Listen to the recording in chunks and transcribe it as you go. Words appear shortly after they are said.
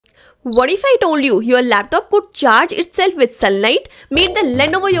What if I told you your laptop could charge itself with sunlight? Meet the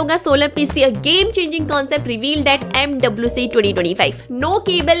Lenovo Yoga Solar PC, a game-changing concept revealed at MWC 2025. No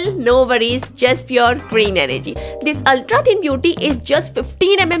cable, no worries, just pure green energy. This ultra-thin beauty is just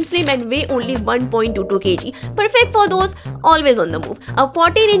 15 mm slim and weigh only 1.22 kg. Perfect for those always on the move. A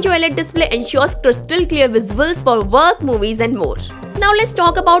 14-inch OLED display ensures crystal clear visuals for work, movies and more. Now let's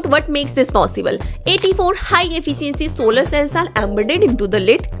talk about what makes this possible. 84 high-efficiency solar cells are embedded into the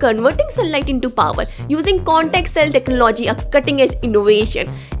lid, converting sunlight into power using contact cell technology, a cutting-edge innovation.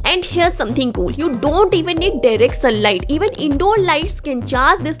 And here's something cool, you don't even need direct sunlight. Even indoor lights can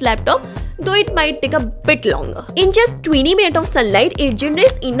charge this laptop, though it might take a bit longer. In just 20 minutes of sunlight, it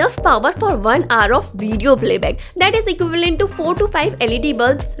generates enough power for 1 hour of video playback. That is equivalent to 4 to 5 LED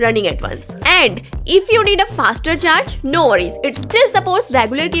bulbs running at once. And if you need a faster charge, no worries, it still supports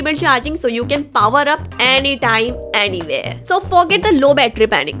regular cable charging, so you can power up anytime, anywhere. So forget the low battery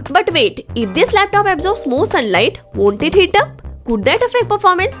panic. But wait, if this laptop absorbs more sunlight, won't it heat up? Could that affect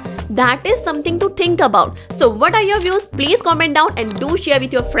performance? That is something to think about. So what are your views? Please comment down and do share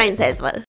with your friends as well.